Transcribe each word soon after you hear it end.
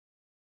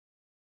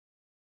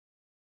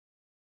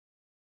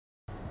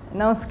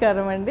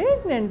నమస్కారం అండి.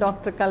 నేను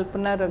డాక్టర్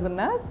కల్పన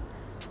Raghunath,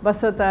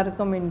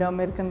 Basavatarakam Indo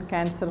American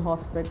cancer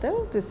hospital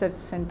research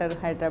centre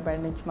Hyderabad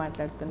నుంచి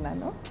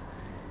మాట్లాడుతున్నాను.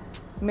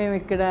 మేము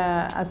ఇక్కడ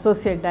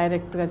అసోసియేట్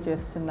డైరెక్టర్గా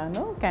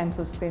చేస్తున్నాను.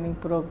 క్యాన్సర్ స్క్రీనింగ్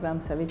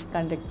ప్రోగ్రామ్స్ అవి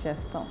కండక్ట్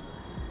చేస్తాం.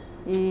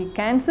 ఈ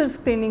క్యాన్సర్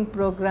స్క్రీనింగ్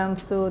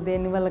ప్రోగ్రామ్స్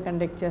దేనివల్ల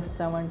కండక్ట్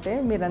చేస్తామంటే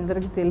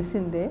మీరందరికీ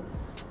తెలిసిందే,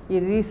 ఈ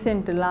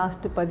రీసెంట్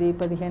లాస్ట్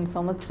 10-15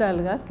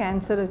 సంవత్సరాలుగా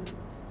క్యాన్సర్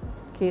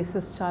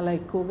కేసెస్ చాలా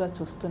ఎక్కువగా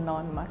చూస్తున్నాం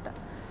అన్నమాట.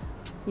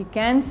 ఈ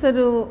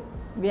క్యాన్సరు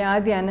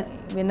వ్యాధి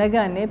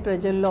వినగానే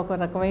ప్రజల్లో ఒక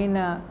రకమైన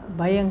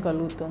భయం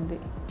కలుగుతుంది.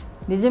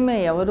 నిజమే,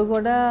 ఎవరు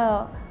కూడా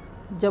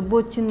జబ్బు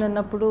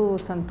వచ్చిందన్నప్పుడు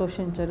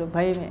సంతోషించరు,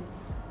 భయమే.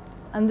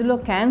 అందులో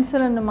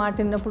క్యాన్సర్ అన్న మాట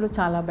విన్నప్పుడు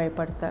చాలా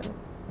భయపడతారు.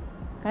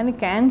 కానీ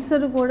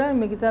క్యాన్సర్ కూడా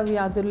మిగతా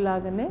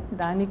వ్యాధుల్లాగానే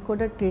దానికి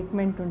కూడా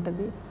ట్రీట్మెంట్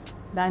ఉంటుంది.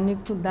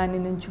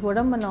 దాని నుంచి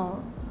కూడా మనం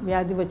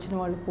వ్యాధి వచ్చిన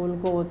వాళ్ళు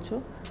కోలుకోవచ్చు,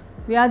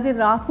 వ్యాధి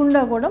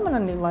రాకుండా కూడా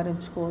మనం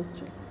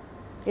నివారించుకోవచ్చు.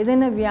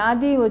 ఏదైనా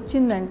వ్యాధి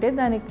వచ్చిందంటే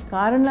దానికి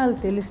కారణాలు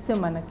తెలిస్తే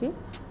మనకి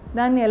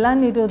దాన్ని ఎలా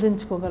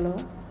నిరోధించుకోగలం,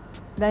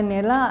 దాన్ని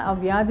ఎలా ఆ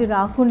వ్యాధి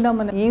రాకుండా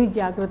మనం ఏమి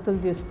జాగ్రత్తలు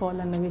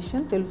తీసుకోవాలన్న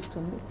విషయం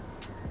తెలుస్తుంది.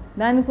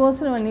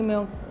 దానికోసం అని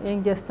మేము ఏం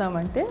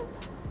చేస్తామంటే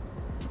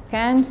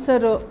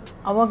క్యాన్సర్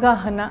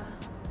అవగాహన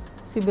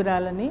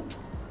శిబిరాలని,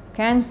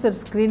 క్యాన్సర్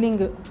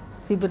స్క్రీనింగ్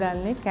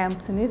శిబిరాలని,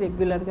 క్యాంప్స్ని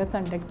రెగ్యులర్గా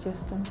కండక్ట్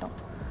చేస్తుంటాం.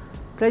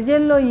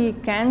 ప్రజల్లో ఈ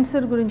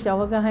క్యాన్సర్ గురించి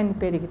అవగాహన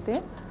పెరిగితే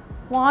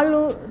వాళ్ళు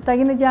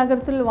తగిన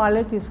జాగ్రత్తలు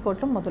వాళ్ళే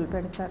తీసుకోవటం మొదలు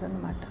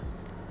పెడతారనమాట.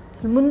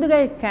 ముందుగా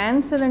ఈ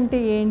క్యాన్సర్ అంటే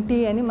ఏంటి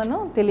అని మనం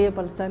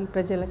తెలియపరచాలి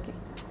ప్రజలకి.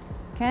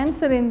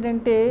 క్యాన్సర్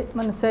ఏంటంటే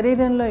మన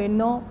శరీరంలో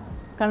ఎన్నో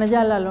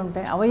కణజాలాలు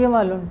ఉంటాయి,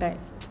 అవయవాలు ఉంటాయి.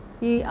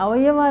 ఈ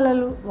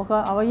అవయవాలు ఒక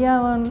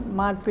అవయవ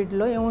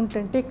మార్పిడిలో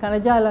ఏముంటంటే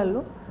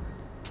కణజాలాలు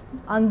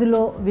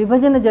అందులో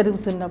విభజన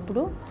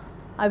జరుగుతున్నప్పుడు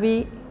అవి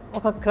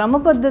ఒక క్రమ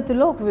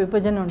పద్ధతిలో ఒక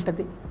విభజన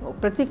ఉంటుంది.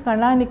 ప్రతి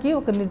కణానికి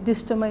ఒక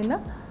నిర్దిష్టమైన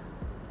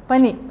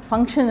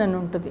ఫంక్షన్ అని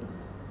ఉంటుంది.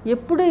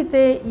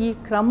 ఎప్పుడైతే ఈ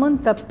క్రమం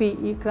తప్పి,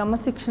 ఈ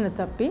క్రమశిక్షణ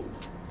తప్పి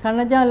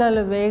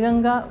కణజాలాలు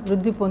వేగంగా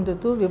వృద్ధి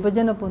పొందుతూ,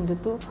 విభజన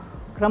పొందుతూ,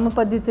 క్రమ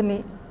పద్ధతిని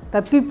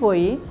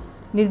తప్పిపోయి,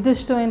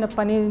 నిర్దిష్టమైన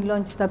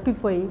పనిలోంచి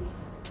తప్పిపోయి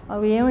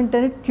అవి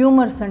ఏమంటారు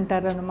ట్యూమర్స్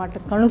అంటారన్నమాట,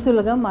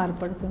 కణుతులుగా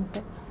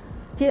మార్పడుతుంటాయి.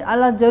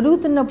 అలా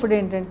జరుగుతున్నప్పుడు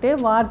ఏంటంటే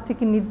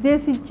వాటికి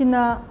నిర్దేశించిన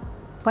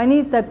పని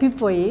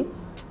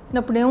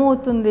తప్పిపోయినప్పుడు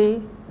ఏమవుతుంది,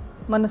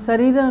 మన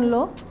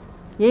శరీరంలో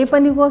ఏ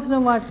పని కోసం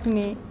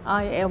వాటిని ఆ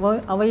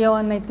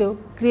అవయవాన్ని అయితే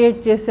క్రియేట్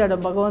చేశాడో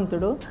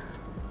భగవంతుడు,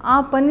 ఆ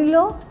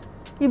పనిలో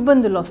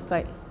ఇబ్బందులు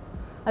వస్తాయి.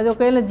 అది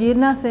ఒకవేళ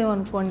జీర్ణాశయం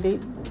అనుకోండి,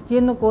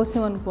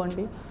 జీర్ణకోశం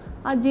అనుకోండి,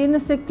 ఆ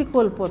జీర్ణశక్తి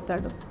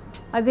కోల్పోతాడు.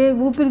 అదే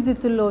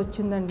ఊపిరితిత్తుల్లో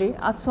వచ్చిందండి,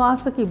 ఆ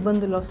శ్వాసకి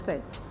ఇబ్బందులు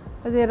వస్తాయి.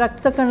 అదే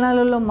రక్త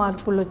కణాలలో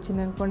మార్పులు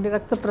వచ్చింది అనుకోండి,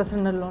 రక్త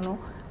ప్రసరణలోనూ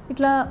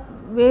ఇట్లా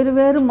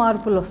వేరు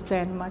మార్పులు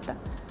వస్తాయి అన్నమాట.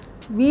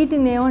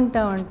 వీటిని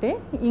ఏమంటామంటే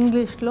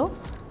ఇంగ్లీష్లో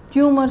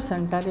ట్యూమర్స్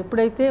అంటారు.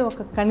 ఎప్పుడైతే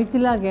ఒక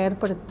కణితిలాగా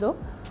ఏర్పడుతుందో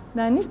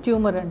దాన్ని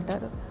ట్యూమర్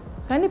అంటారు.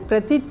 కానీ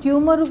ప్రతి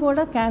ట్యూమర్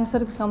కూడా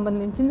క్యాన్సర్కి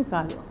సంబంధించింది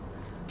కాదు.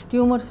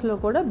 ట్యూమర్స్లో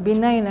కూడా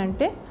బినైన్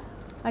అంటే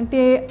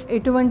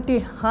ఎటువంటి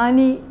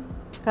హాని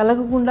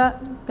కలగకుండా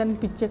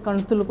కనిపించే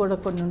కణుతులు కూడా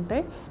కొన్ని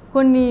ఉంటాయి.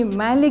 కొన్ని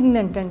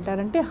మ్యాలిగ్నెంట్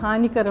అంటారంటే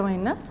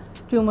హానికరమైన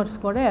ట్యూమర్స్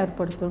కూడా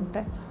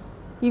ఏర్పడుతుంటాయి.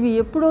 ఇవి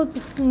ఎప్పుడు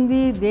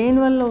వస్తుంది,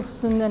 దేనివల్ల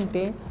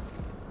వస్తుందంటే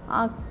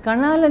ఆ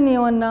కణాలని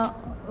ఏమన్నా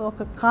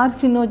ఒక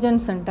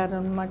కార్సినోజన్స్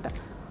అంటారనమాట.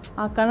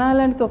 ఆ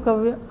కణాలకి ఒక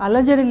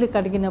అలజడిలు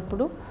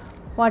కడిగినప్పుడు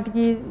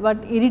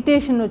వాటి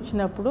ఇరిటేషన్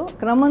వచ్చినప్పుడు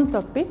క్రమం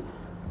తప్పి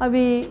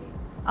అవి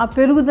ఆ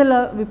పెరుగుదల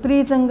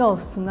విపరీతంగా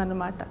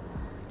వస్తుందన్నమాట.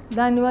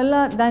 దానివల్ల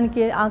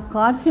దానికి ఆ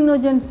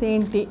కార్సినోజన్స్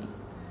ఏంటి,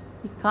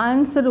 ఈ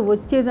క్యాన్సర్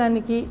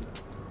వచ్చేదానికి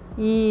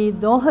ఈ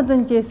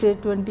దోహదం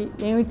చేసేటువంటి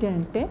ఏమిటి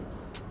అంటే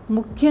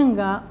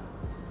ముఖ్యంగా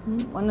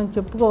మనం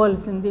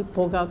చెప్పుకోవాల్సింది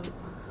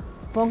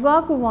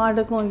పొగాకు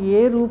వాడకం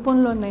ఏ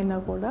రూపంలోనైనా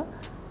కూడా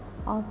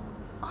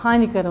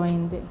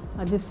హానికరమైంది.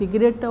 అది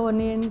సిగరెట్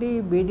అవనివ్వండి,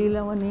 బీడీలు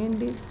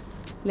అవనివ్వండి,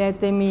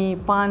 లేకపోతే మీ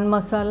pan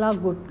masala,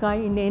 gutka,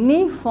 in any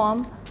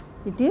form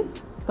it is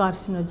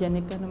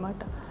carcinogenic అనమాట.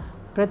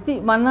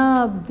 మన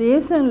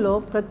దేశంలో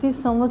ప్రతి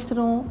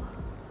సంవత్సరం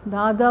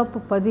దాదాపు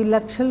 10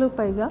 లక్షలు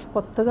పైగా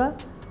కొత్తగా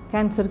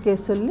క్యాన్సర్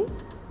కేసుల్ని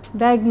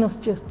డయాగ్నోస్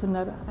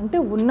చేస్తున్నారు. అంటే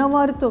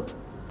ఉన్నవారితో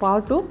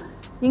పాటు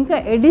ఇంకా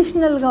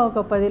అడిషనల్గా ఒక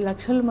 10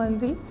 లక్షల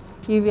మంది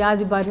ఈ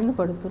వ్యాధి బారిన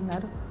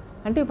పడుతున్నారు.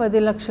 అంటే 10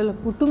 లక్షల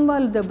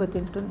కుటుంబాలు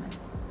దెబ్బతింటున్నాయి.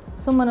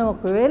 సో మనం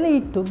ఒకవేళ ఈ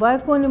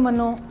టొబాకోని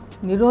మనం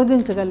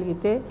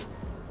నిరోధించగలిగితే,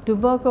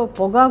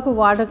 పొగాకు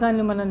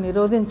వాడకాన్ని మనం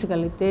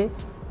నిరోధించగలిగితే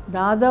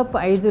దాదాపు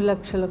 5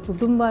 లక్షల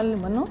కుటుంబాలని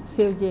మనం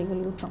సేవ్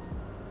చేయగలుగుతాం.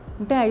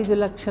 అంటే 5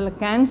 లక్షల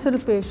క్యాన్సర్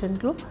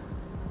పేషెంట్లు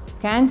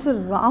క్యాన్సర్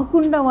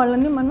రాకుండా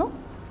వాళ్ళని మనం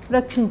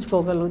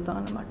రక్షించుకోగలుగుతాం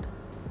అన్నమాట.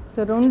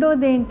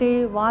 రెండోది ఏంటి,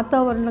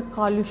 వాతావరణ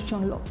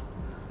కాలుష్యంలో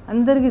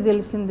అందరికీ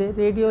తెలిసిందే,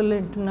 రేడియోలో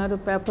వింటున్నారు,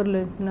 పేపర్లో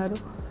వింటున్నారు,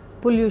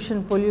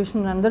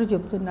 పొల్యూషన్ అందరూ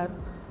చెప్తున్నారు.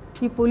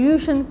 ఈ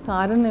పొల్యూషన్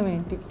కారణం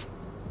ఏంటి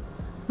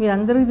మీరు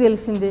అందరికీ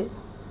తెలిసిందే,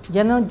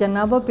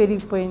 జనాభా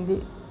పెరిగిపోయింది.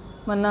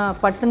 మన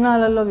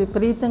పట్టణాలలో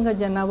విపరీతంగా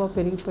జనాభా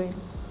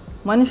పెరిగిపోయింది.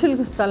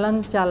 మనుషులకు స్థలం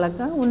చాలక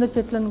ఉన్న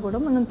చెట్లను కూడా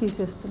మనం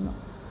తీసేస్తున్నాం.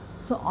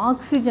 సో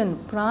ఆక్సిజన్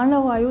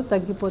ప్రాణవాయువు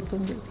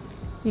తగ్గిపోతుంది.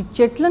 ఈ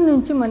చెట్ల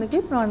నుంచి మనకి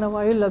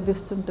ప్రాణవాయువు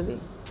లభిస్తుంటుంది.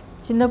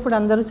 చిన్నప్పుడు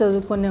అందరూ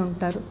చదువుకొని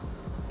ఉంటారు,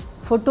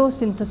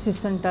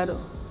 ఫోటోసింథసిస్ అంటారు,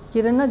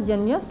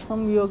 కిరణజన్య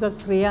సంయోగ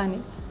క్రియ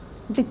అని.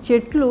 అంటే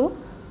చెట్లు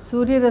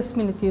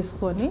సూర్యరశ్మిని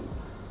తీసుకొని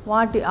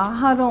వాటి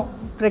ఆహారం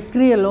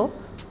ప్రక్రియలో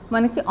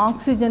మనకి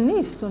ఆక్సిజన్ని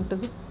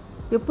ఇస్తుంటుంది.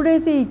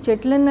 ఎప్పుడైతే ఈ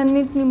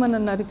చెట్లన్నింటినీ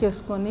మనం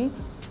నరికేసుకొని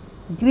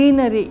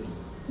గ్రీనరీ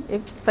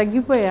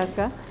తగ్గిపోయాక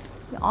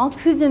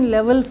ఆక్సిజన్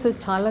లెవెల్స్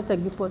చాలా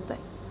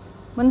తగ్గిపోతాయి.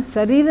 మన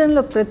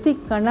శరీరంలో ప్రతి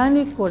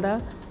కణానికి కూడా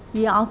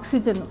ఈ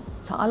ఆక్సిజన్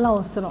చాలా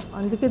అవసరం.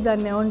 అందుకే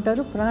దాన్ని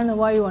ఏమంటారు,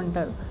 ప్రాణవాయువు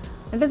అంటారు.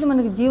 అంటే అది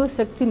మనకి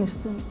జీవశక్తిని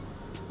ఇస్తుంది.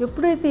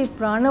 ఎప్పుడైతే ఈ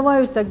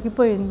ప్రాణవాయువు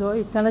తగ్గిపోయిందో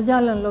ఈ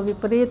కణజాలంలో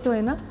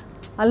విపరీతమైన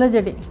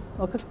అలజడి,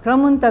 ఒక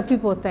క్రమం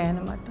తప్పిపోతాయి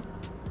అన్నమాట.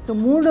 సో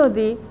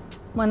మూడోది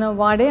మనం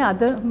వాడే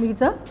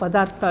మిగతా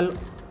పదార్థాలు.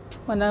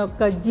 మన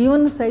యొక్క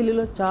జీవన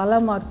శైలిలో చాలా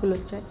మార్పులు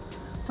వచ్చాయి.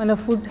 మన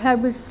ఫుడ్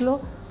హ్యాబిట్స్లో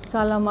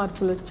చాలా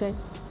మార్పులు వచ్చాయి.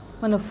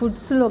 మన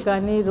ఫుడ్స్లో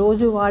కానీ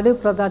రోజు వాడే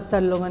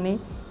పదార్థాల్లో కానీ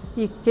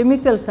ఈ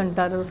కెమికల్స్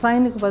అంటారు,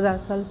 రసాయనిక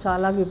పదార్థాలు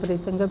చాలా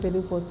విపరీతంగా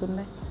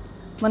పెరిగిపోతున్నాయి.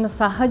 మన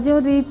సహజ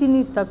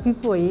రీతిని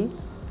తప్పిపోయి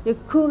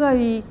ఎక్కువగా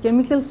ఈ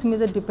కెమికల్స్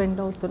మీద డిపెండ్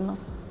అవుతున్నాం.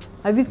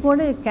 అవి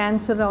కూడా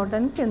క్యాన్సర్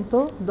రావడానికి ఎంతో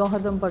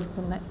దోహదం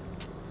పడుతున్నాయి.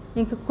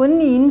 ఇంకా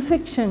కొన్ని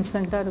ఇన్ఫెక్షన్స్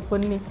అంటారు.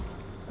 కొన్ని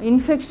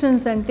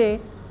ఇన్ఫెక్షన్స్ అంటే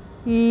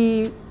ఈ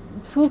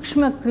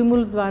సూక్ష్మ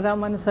క్రిముల ద్వారా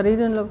మన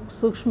శరీరంలో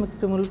సూక్ష్మ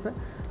క్రిములు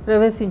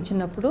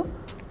ప్రవేశించినప్పుడు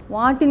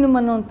వాటిని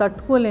మనం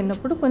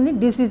తట్టుకోలేనప్పుడు కొన్ని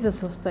డిసీజెస్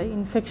వస్తాయి.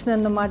 ఇన్ఫెక్షన్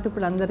అన్నమాట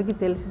ఇప్పుడు అందరికీ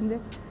తెలిసిందే.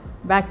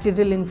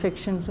 బ్యాక్టీరియల్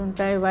ఇన్ఫెక్షన్స్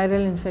ఉంటాయి,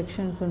 వైరల్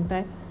ఇన్ఫెక్షన్స్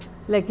ఉంటాయి,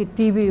 లైక్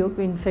టీబీ ఒక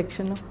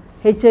infection,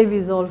 HIV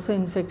is also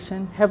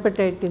infection,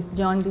 hepatitis,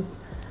 jaundice.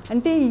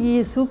 అంటే ఈ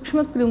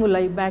సూక్ష్మ క్రిములు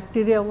అవి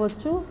బ్యాక్టీరియా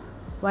అవ్వచ్చు,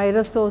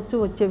 వైరస్ అవ్వచ్చు,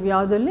 వచ్చే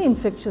వ్యాధుల్ని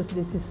ఇన్ఫెక్షస్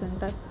డిసీజ్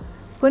అంటారు.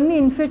 కొన్ని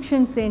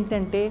ఇన్ఫెక్షన్స్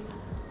ఏంటంటే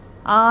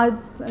ఆ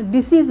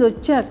డిసీజ్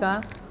వచ్చాక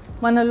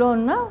మనలో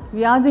ఉన్న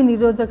వ్యాధి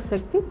నిరోధక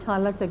శక్తి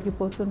చాలా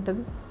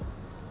తగ్గిపోతుంటుంది.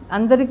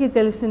 అందరికీ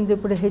తెలిసింది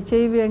ఇప్పుడు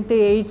హెచ్ఐవి అంటే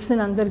ఎయిడ్స్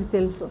అని అందరికీ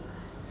తెలుసు,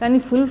 కానీ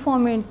ఫుల్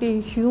ఫామ్ ఏంటి,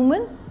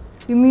 హ్యూమన్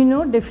ఇమ్యూనో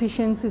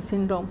డెఫిషియన్సీ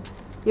సిండ్రోమ్.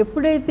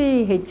 ఎప్పుడైతే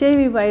ఈ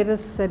హెచ్ఐవి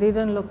వైరస్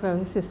శరీరంలో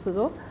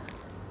ప్రవేశిస్తుందో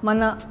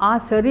మన ఆ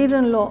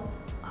శరీరంలో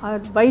ఆ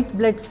వైట్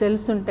బ్లడ్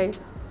సెల్స్ ఉంటాయి,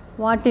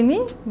 వాటిని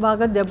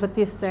బాగా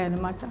దెబ్బతీస్తాయి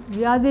అన్నమాట.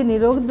 వ్యాధి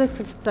నిరోధక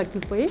శక్తి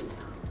తగ్గిపోయి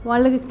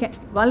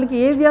వాళ్ళకి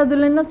ఏ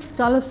వ్యాధులైనా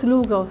చాలా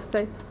సులువుగా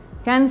వస్తాయి.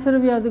 క్యాన్సర్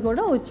వ్యాధి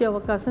కూడా వచ్చే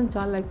అవకాశం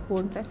చాలా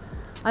ఎక్కువ ఉంటాయి.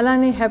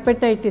 అలానే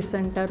హెపటైటిస్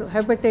అంటారు.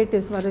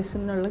 హెపటైటిస్ వైరస్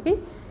ఉన్న వాళ్ళకి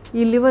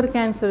ఈ లివర్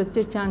క్యాన్సర్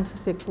వచ్చే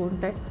ఛాన్సెస్ ఎక్కువ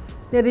ఉంటాయి.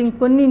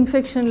 ఇంకొన్ని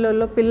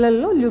ఇన్ఫెక్షన్లలో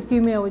పిల్లల్లో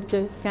ల్యూకీమియా వచ్చే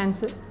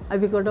క్యాన్సర్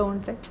అవి కూడా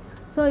ఉంటాయి.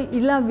 సో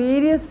ఇలా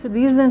వేరియస్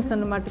రీజన్స్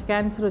అన్నమాట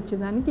క్యాన్సర్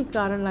వచ్చేదానికి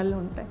కారణాలు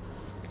ఉంటాయి.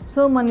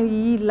 సో మనం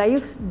ఈ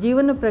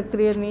జీవన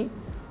ప్రక్రియని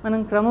మనం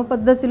క్రమ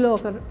పద్ధతిలో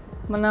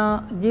మన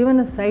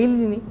జీవన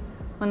శైలిని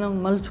మనం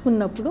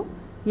మలుచుకున్నప్పుడు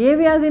ఏ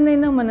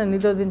వ్యాధినైనా మనం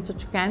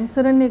నిరోధించవచ్చు.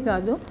 క్యాన్సర్ అనే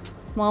కాదు,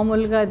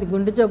 మామూలుగా అది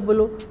గుండె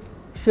జబ్బులు,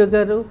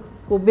 షుగరు,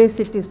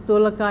 ఒబేసిటీ,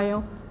 స్థూలకాయం,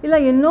 ఇలా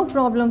ఎన్నో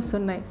ప్రాబ్లమ్స్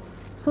ఉన్నాయి.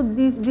 So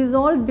these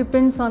all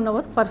depends on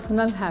our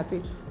personal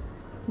habits.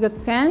 ఇక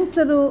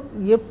క్యాన్సరు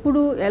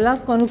ఎప్పుడు ఎలా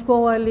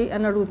కనుక్కోవాలి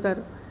అని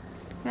అడుగుతారు.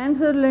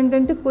 క్యాన్సర్లో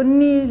ఏంటంటే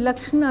కొన్ని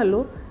లక్షణాలు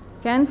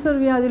క్యాన్సర్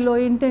వ్యాధిలో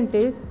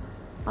ఏంటంటే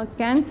ఆ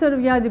క్యాన్సర్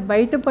వ్యాధి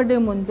బయటపడే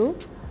ముందు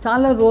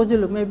చాలా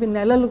రోజులు, మేబీ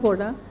నెలలు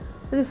కూడా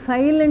అది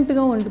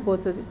సైలెంట్గా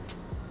ఉండిపోతుంది.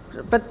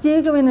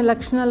 ప్రత్యేకమైన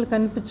లక్షణాలు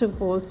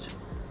కనిపించకపోవచ్చు.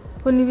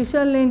 కొన్ని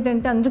విషయాలు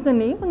ఏంటంటే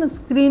అందుకని మనం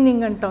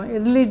స్క్రీనింగ్ అంటాం,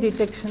 ఎర్లీ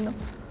డిటెక్షన్.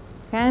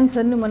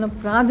 క్యాన్సర్ని మనం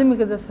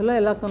ప్రాథమిక దశలో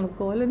ఎలా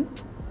కనుక్కోవాలి.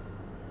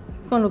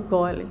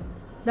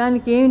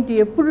 దానికి ఏంటి,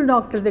 ఎప్పుడు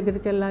డాక్టర్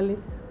దగ్గరికి వెళ్ళాలి?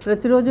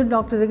 ప్రతిరోజు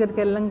డాక్టర్ దగ్గరికి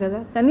వెళ్ళాం కదా,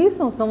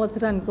 కనీసం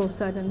సంవత్సరానికి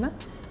ఒకసారన్నా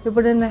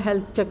ఎప్పుడైనా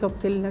హెల్త్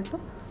చెకప్కి వెళ్ళినట్టు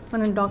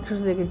మనం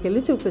డాక్టర్స్ దగ్గరికి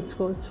వెళ్ళి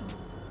చూపించుకోవచ్చు.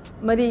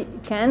 మరి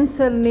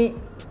క్యాన్సర్ని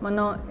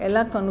మనం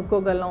ఎలా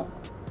కనుక్కోగలం,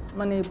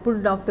 మనం ఎప్పుడు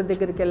డాక్టర్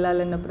దగ్గరికి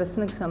వెళ్ళాలన్న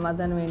ప్రశ్నకు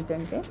సమాధానం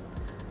ఏంటంటే,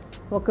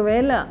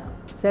 ఒకవేళ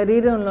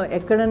శరీరంలో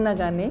ఎక్కడన్నా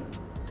కానీ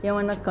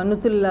ఏమన్నా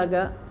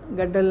కణుతుల్లాగా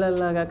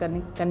గడ్డలలాగా కానీ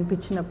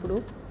కనిపించినప్పుడు,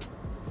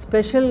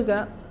 స్పెషల్గా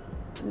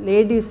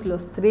లేడీస్లో,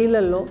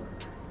 స్త్రీలలో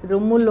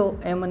రొమ్ములో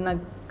ఏమన్నా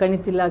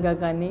కణితిలాగా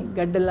కానీ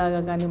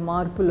గడ్డలాగా కానీ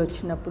మార్పులు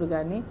వచ్చినప్పుడు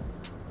కానీ,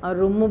 ఆ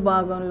రొమ్ము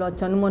భాగంలో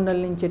చనుమొన్నల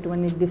నుంచి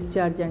ఎటువంటి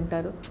డిశ్చార్జ్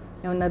అంటారు,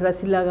 ఏమన్నా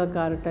రసిలాగా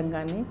కారటం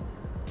కానీ,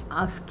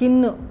 ఆ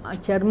స్కిన్, ఆ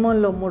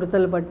చర్మంలో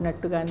ముడతలు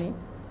పడినట్టు కానీ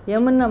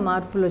ఏమన్నా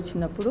మార్పులు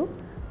వచ్చినప్పుడు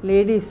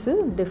లేడీస్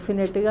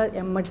డెఫినెట్గా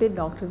ఎమ్మటి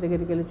డాక్టర్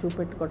దగ్గరికి వెళ్ళి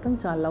చూపెట్టుకోవటం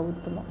చాలా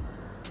ఉత్తమం.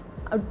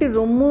 అట్టి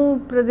రొమ్ము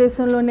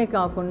ప్రదేశంలోనే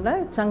కాకుండా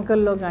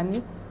చంకల్లో కానీ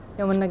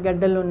ఏమన్నా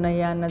గడ్డలు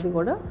ఉన్నాయా అన్నది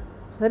కూడా,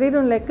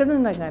 శరీరంలో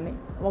ఎక్కడున్నా కానీ,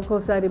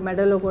 ఒక్కోసారి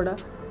మెడలో కూడా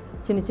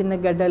చిన్న చిన్న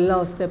గడ్డల్లా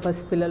వస్తాయి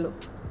పసిపిల్లలు,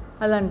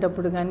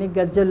 అలాంటప్పుడు కానీ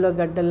గజ్జల్లో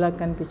గడ్డల్లా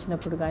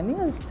కనిపించినప్పుడు కానీ,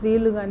 అది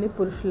స్త్రీలు కానీ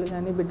పురుషులు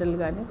కానీ బిడ్డలు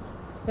కానీ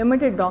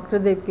ఏమంటే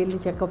డాక్టర్ దగ్గరికి వెళ్ళి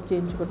చెకప్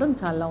చేయించుకోవడం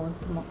చాలా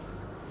ఉత్తమం.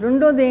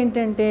 రెండోది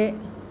ఏంటంటే,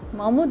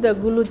 మామూలు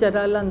దగ్గులు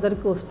జ్వరాలు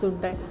అందరికీ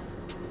వస్తుంటాయి.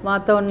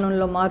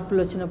 వాతావరణంలో మార్పులు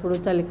వచ్చినప్పుడు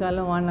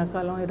చలికాలం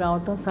వానాకాలం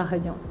రావటం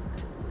సహజం.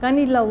 కానీ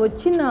ఇలా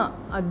వచ్చిన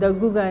ఆ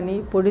దగ్గు కానీ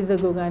పొడి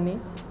దగ్గు కానీ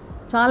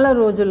చాలా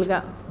రోజులుగా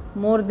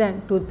మోర్ దాన్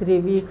 2-3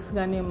 వీక్స్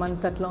కానీ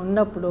మంత్ అట్లా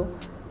ఉన్నప్పుడు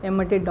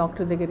ఎమ్మటే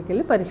డాక్టర్ దగ్గరికి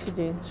వెళ్ళి పరీక్ష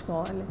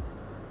చేయించుకోవాలి.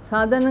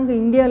 సాధారణంగా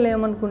ఇండియాలో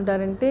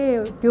ఏమనుకుంటారంటే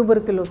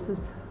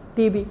ట్యూబర్క్యులోసిస్,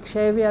 టీబీ,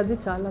 క్షయవ్యాధి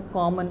చాలా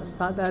కామన్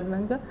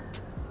సాధారణంగా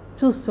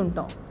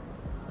చూస్తుంటాం.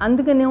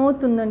 అందుకని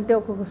ఏమవుతుందంటే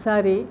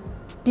ఒక్కొక్కసారి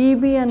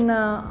టీబీ అన్న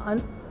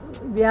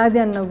వ్యాధి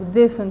అన్న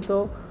ఉద్దేశంతో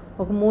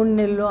ఒక 3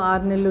 నెలలు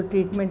 6 నెలలు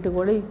ట్రీట్మెంట్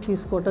కూడా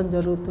తీసుకోవటం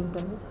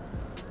జరుగుతుంటుంది.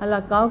 అలా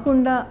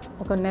కాకుండా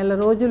ఒక 1 నెల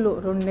రోజులు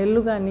 2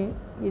 నెలలు కానీ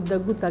ఈ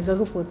దగ్గు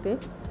తగ్గకపోతే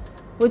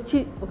వచ్చి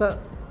ఒక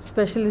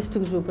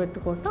స్పెషలిస్ట్కి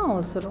చూపెట్టుకోవటం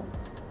అవసరం.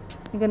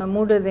 ఇక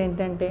మూడోది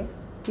ఏంటంటే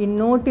ఈ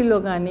నోటిలో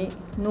కానీ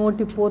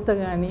నోటి పూత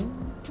కానీ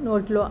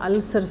నోటిలో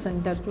అల్సర్స్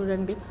అంటారు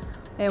చూడండి,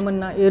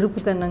 ఏమన్నా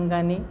ఎరుపుతనం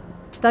కానీ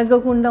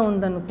తగ్గకుండా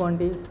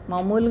ఉందనుకోండి.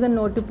 మామూలుగా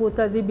నోటి పూత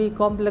అది B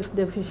complex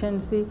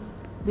deficiency,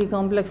 B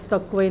complex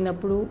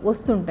తక్కువైనప్పుడు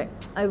వస్తుంటాయి.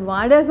 అవి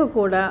వాడాక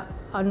కూడా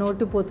ఆ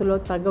నోటి పూతలో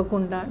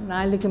తగ్గకుండా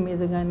నాలిక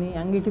మీద కానీ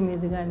అంగిటి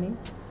మీద కానీ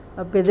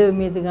పెదవి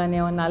మీద కానీ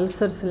ఏమైనా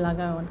అల్సర్స్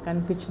లాగా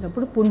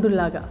కనిపించినప్పుడు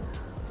పుండులాగా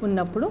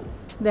ఉన్నప్పుడు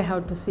they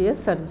have to see a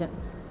surgeon.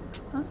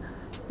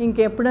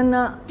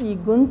 ఇంకెప్పుడన్నా ఈ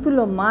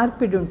గొంతులో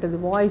మార్పిడి ఉంటుంది,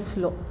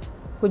 వాయిస్లో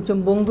కొంచెం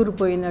బొంగురు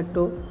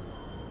పోయినట్టు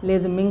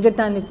లేదు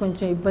మింగటానికి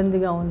కొంచెం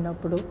ఇబ్బందిగా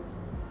ఉన్నప్పుడు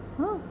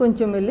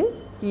కొంచెం వెళ్ళి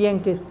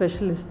ఈఎన్టీ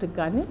స్పెషలిస్ట్కి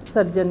కానీ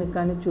సర్జన్కి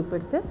కానీ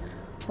చూపెడితే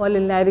వాళ్ళు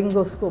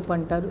లారింగోస్కోప్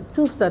అంటారు,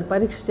 చూస్తారు,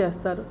 పరీక్ష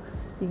చేస్తారు.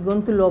 ఈ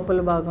గొంతు లోపల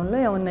భాగంలో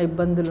ఏమైనా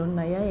ఇబ్బందులు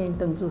ఉన్నాయా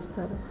ఏంటని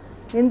చూస్తారు.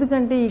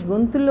 ఎందుకంటే ఈ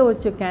గొంతులో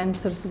వచ్చే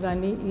క్యాన్సర్స్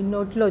కానీ ఈ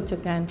నోట్లో వచ్చే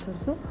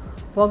క్యాన్సర్స్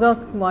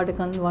పొగాకు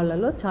వాడకం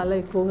వాళ్ళలో చాలా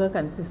ఎక్కువగా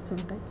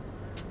కనిపిస్తుంటాయి.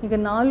 ఇక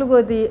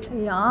నాలుగోది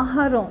ఈ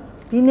ఆహారం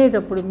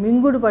తినేటప్పుడు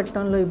మింగుడు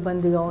పట్టడంలో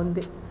ఇబ్బందిగా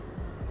ఉంది.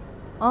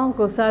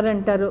 ఒక్కోసారి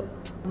అంటారు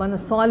మన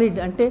సాలిడ్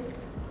అంటే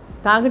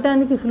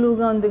తాగటానికి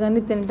సులువుగా ఉంది కానీ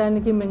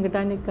తినడానికి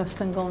మింగటానికి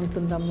కష్టంగా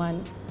ఉంటుందమ్మా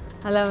అని.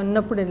 అలా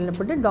ఉన్నప్పుడు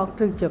వెళ్ళినప్పుడు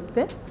డాక్టర్కి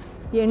చెప్తే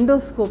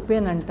ఎండోస్కోపీ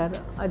అని అంటారు,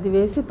 అది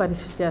వేసి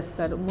పరీక్ష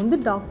చేస్తారు. ముందు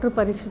డాక్టర్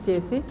పరీక్ష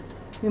చేసి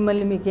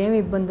మిమ్మల్ని మీకేమి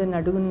ఇబ్బంది అని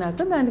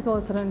అడుగున్నాక దానికి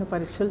అవసరమైన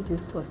పరీక్షలు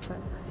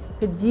తీసుకొస్తారు.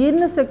 ఇక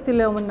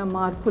జీర్ణశక్తిలో ఉన్న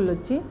మార్పులు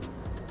వచ్చి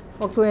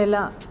ఒకవేళ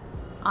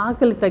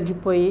ఆకలి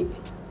తగ్గిపోయి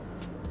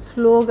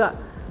స్లోగా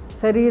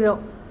శరీరం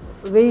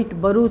వెయిట్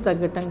బరువు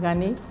తగ్గటం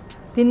కానీ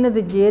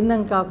తిన్నది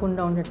జీర్ణం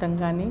కాకుండా ఉండటం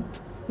కానీ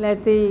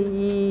లేకపోతే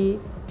ఈ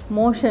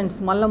మోషన్స్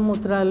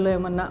మలమూత్రాల్లో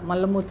ఏమన్నా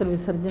మలమూత్ర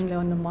విసర్జనలో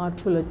ఏమన్నా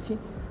మార్పులు వచ్చి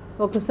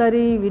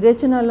ఒకసారి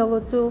విరేచనాలు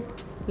అవ్వచ్చు,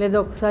 లేదా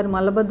ఒకసారి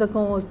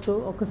మలబద్ధకం అవ్వచ్చు,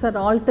 ఒకసారి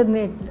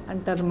ఆల్టర్నేట్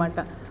అంటారన్నమాట.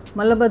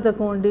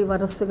 మలబద్ధకం ఉండి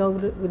వరుసగా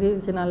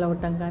విరేచనాలు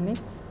అవ్వటం కానీ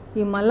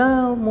ఈ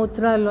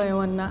మలమూత్రాల్లో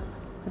ఏమన్నా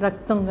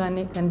రక్తం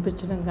కానీ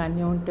కనిపించడం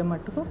కానీ ఉంటే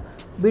మటుకు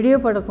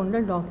బిడియపడకుండా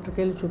డాక్టర్కి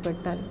వెళ్ళి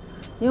చూపెట్టాలి.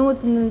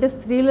 ఏమవుతుందంటే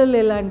స్త్రీలలో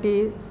ఇలాంటి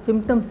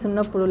సిమ్టమ్స్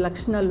ఉన్నప్పుడు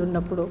లక్షణాలు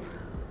ఉన్నప్పుడు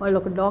వాళ్ళు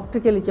ఒక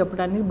డాక్టర్కి వెళ్ళి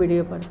చెప్పడానికి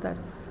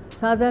బిడియపడతారు.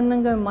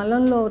 సాధారణంగా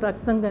మలంలో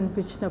రక్తం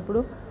కనిపించినప్పుడు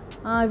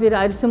వీరి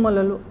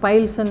అరిసెమొలలు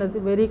పైల్స్ అన్నది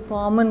వెరీ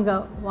కామన్గా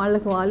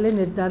వాళ్ళకి వాళ్ళే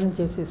నిర్ధారణ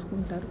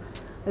చేసేసుకుంటారు.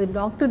 అది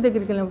డాక్టర్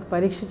దగ్గరికి వెళ్ళినప్పుడు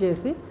పరీక్ష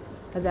చేసి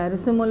అది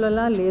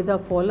అరిసెమొలలా లేదా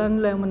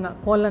కోలన్లో ఏమన్నా,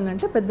 కోలన్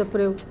అంటే పెద్ద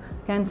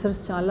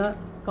క్యాన్సర్స్ చాలా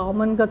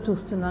కామన్గా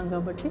చూస్తున్నాం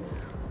కాబట్టి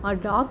ఆ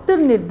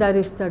డాక్టర్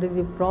నిర్ధారిస్తాడు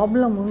ఇది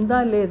ప్రాబ్లం ఉందా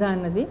లేదా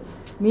అన్నది.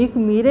 మీకు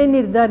మీరే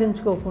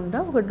నిర్ధారించుకోకుండా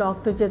ఒక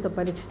డాక్టర్ చేత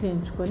పరీక్ష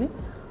చేయించుకొని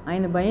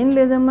ఆయన భయం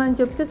లేదమ్మా అని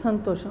చెప్తే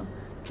సంతోషం,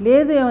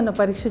 లేదు ఏమైనా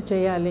పరీక్ష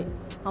చేయాలి,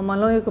 ఆ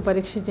మలం యొక్క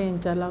పరీక్ష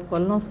చేయించాలా,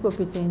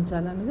 కొలనోస్కోపీ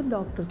చేయించాలా అనేది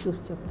డాక్టర్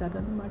చూసి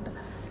చెప్తారనమాట.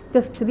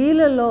 ఇక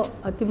స్త్రీలలో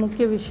అతి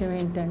ముఖ్య విషయం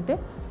ఏంటంటే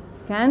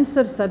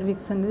క్యాన్సర్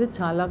సర్విక్స్ అనేది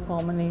చాలా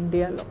కామన్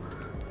ఇండియాలో.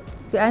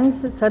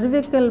 క్యాన్సర్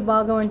సర్వికల్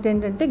భాగం అంటే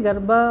ఏంటంటే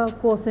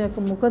గర్భకోశం యొక్క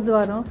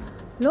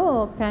ముఖద్వారంలో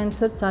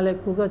క్యాన్సర్ చాలా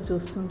ఎక్కువగా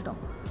చూస్తుంటాం.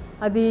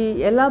 అది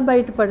ఎలా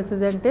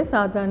బయటపడుతుంది అంటే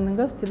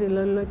సాధారణంగా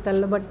స్త్రీలలో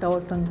తెల్లబట్ట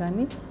అవటం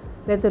కానీ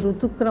లేదా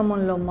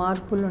ఋతుక్రమంలో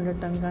మార్పులు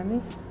ఉండటం కానీ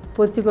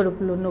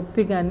పొత్తికడుపులో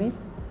నొప్పి కానీ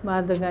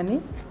బాధ కానీ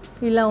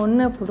ఇలా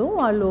ఉన్నప్పుడు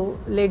వాళ్ళు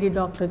లేడీ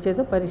డాక్టర్ చేత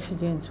పరీక్ష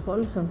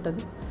చేయించుకోవాల్సి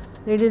ఉంటుంది.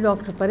 లేడీ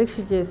డాక్టర్ పరీక్ష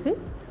చేసి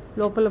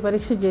లోపల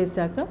పరీక్ష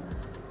చేశాక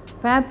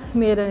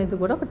ప్యాప్స్మియర్ అనేది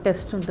కూడా ఒక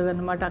టెస్ట్ ఉంటుంది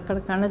అన్నమాట. అక్కడ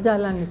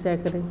కణజాలాన్ని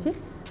సేకరించి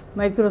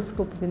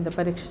మైక్రోస్కోప్ కింద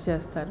పరీక్ష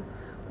చేస్తారు.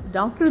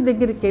 డాక్టర్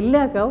దగ్గరికి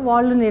వెళ్ళాక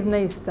వాళ్ళు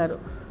నిర్ణయిస్తారు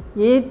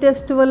ఏ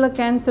టెస్ట్ వల్ల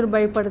క్యాన్సర్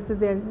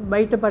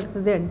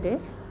బయటపడుతుంది అంటే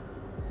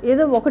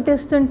ఏదో ఒక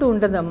టెస్ట్ అంటూ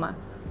ఉండదమ్మా.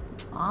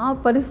 ఆ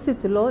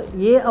పరిస్థితిలో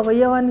ఏ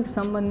అవయవానికి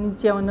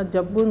సంబంధించి ఏమన్నా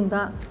జబ్బు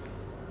ఉందా,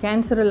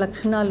 క్యాన్సర్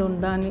లక్షణాలు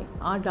ఉందా అని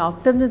ఆ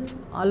డాక్టర్ని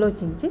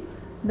ఆలోచించి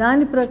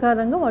దాని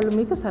ప్రకారంగా వాళ్ళు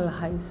మీకు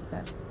సలహా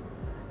ఇస్తారు.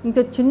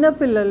 ఇంకా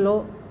చిన్నపిల్లల్లో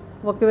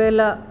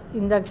ఒకవేళ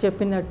ఇందాక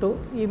చెప్పినట్టు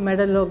ఈ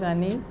మెడలో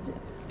కానీ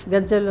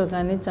గజ్జల్లో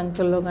కానీ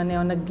చంకల్లో కానీ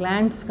ఏమైనా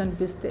గ్లాండ్స్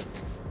కనిపిస్తే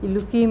ఈ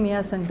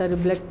లుకీమియాస్ అంటారు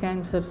బ్లడ్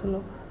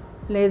క్యాన్సర్స్లో,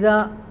 లేదా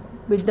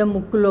బిడ్డ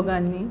ముక్కులో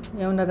కానీ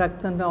ఏమైనా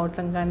రక్తం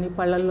రావటం కానీ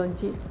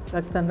పళ్ళల్లోంచి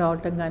రక్తం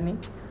రావటం కానీ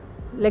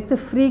లేకపోతే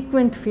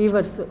ఫ్రీక్వెంట్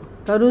ఫీవర్స్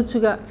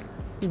తరచుగా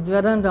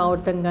జ్వరం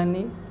రావటం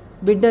కానీ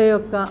బిడ్డ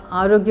యొక్క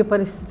ఆరోగ్య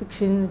పరిస్థితి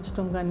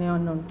క్షీణించడం కానీ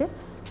ఏమైనా ఉంటే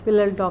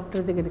పిల్లలు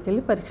డాక్టర్ దగ్గరికి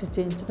వెళ్ళి పరీక్ష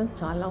చేయించడం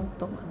చాలా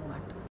ఉత్తమం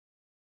అన్నమాట.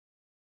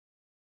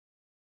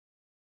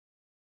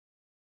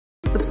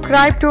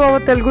 Subscribe to our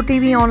Telugu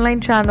TV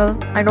online channel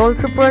and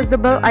also press the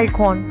bell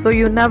icon so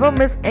you never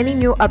miss any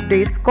new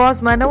updates, cause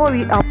whenever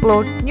we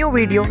upload new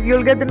video,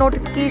 you'll get the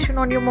notification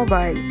on your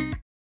mobile.